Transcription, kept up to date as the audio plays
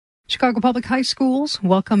Chicago Public High Schools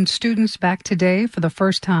welcomed students back today for the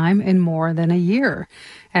first time in more than a year.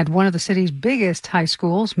 At one of the city's biggest high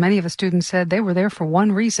schools, many of the students said they were there for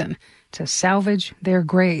one reason, to salvage their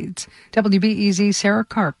grades. WBEZ's Sarah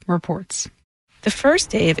Karp reports. The first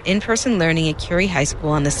day of in-person learning at Curie High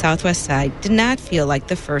School on the southwest side did not feel like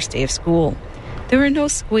the first day of school. There were no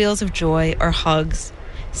squeals of joy or hugs.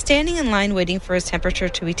 Standing in line waiting for his temperature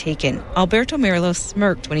to be taken, Alberto Merlo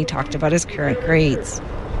smirked when he talked about his current grades.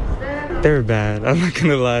 They're bad. I'm not going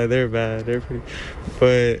to lie. They're bad.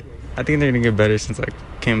 But I think they're going to get better since I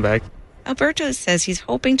came back. Alberto says he's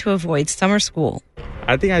hoping to avoid summer school.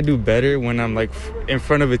 I think I do better when I'm in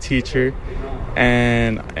front of a teacher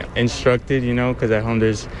and instructed, because at home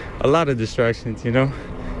there's a lot of distractions,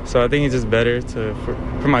 So I think it's just better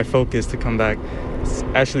for my focus to come back,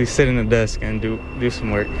 actually sit in the desk and do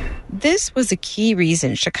some work. This was a key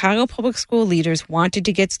reason Chicago public school leaders wanted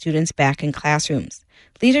to get students back in classrooms.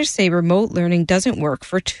 Leaders say remote learning doesn't work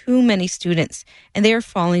for too many students, and they are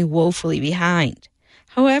falling woefully behind.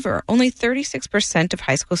 However, only 36% of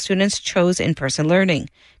high school students chose in-person learning,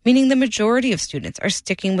 meaning the majority of students are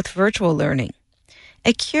sticking with virtual learning.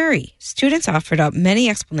 At Curie, students offered up many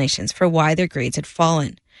explanations for why their grades had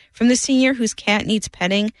fallen, from the senior whose cat needs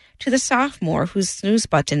petting to the sophomore whose snooze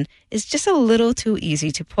button is just a little too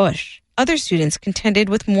easy to push. Other students contended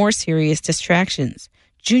with more serious distractions.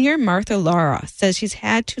 Junior Melba Lara says she's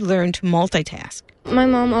had to learn to multitask. My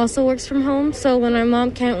mom also works from home, so when my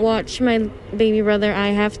mom can't watch my baby brother, I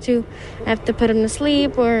have to put him to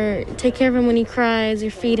sleep or take care of him when he cries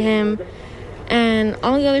or feed him. And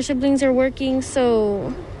all the other siblings are working,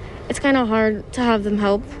 so it's kind of hard to have them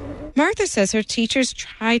help. Martha says her teachers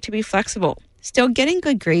try to be flexible. Still, getting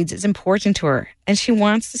good grades is important to her, and she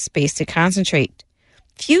wants the space to concentrate.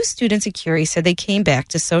 Few students at Curie said they came back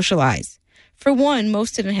to socialize. For one,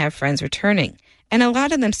 most didn't have friends returning, and a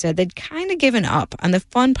lot of them said they'd kind of given up on the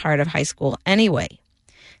fun part of high school anyway.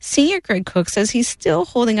 Senior Greg Cook says he's still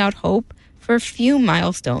holding out hope for a few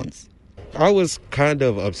milestones. I was kind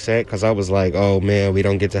of upset because I was like, oh man, we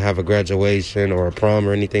don't get to have a graduation or a prom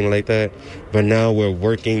or anything like that. But now we're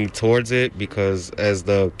working towards it because as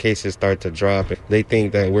the cases start to drop, they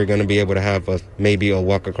think that we're going to be able to have maybe a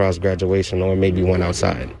walk across graduation or maybe one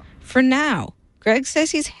outside. For now, Greg says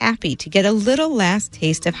he's happy to get a little last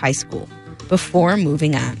taste of high school before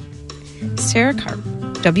moving on. Sarah Karp,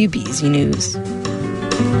 WBEZ News.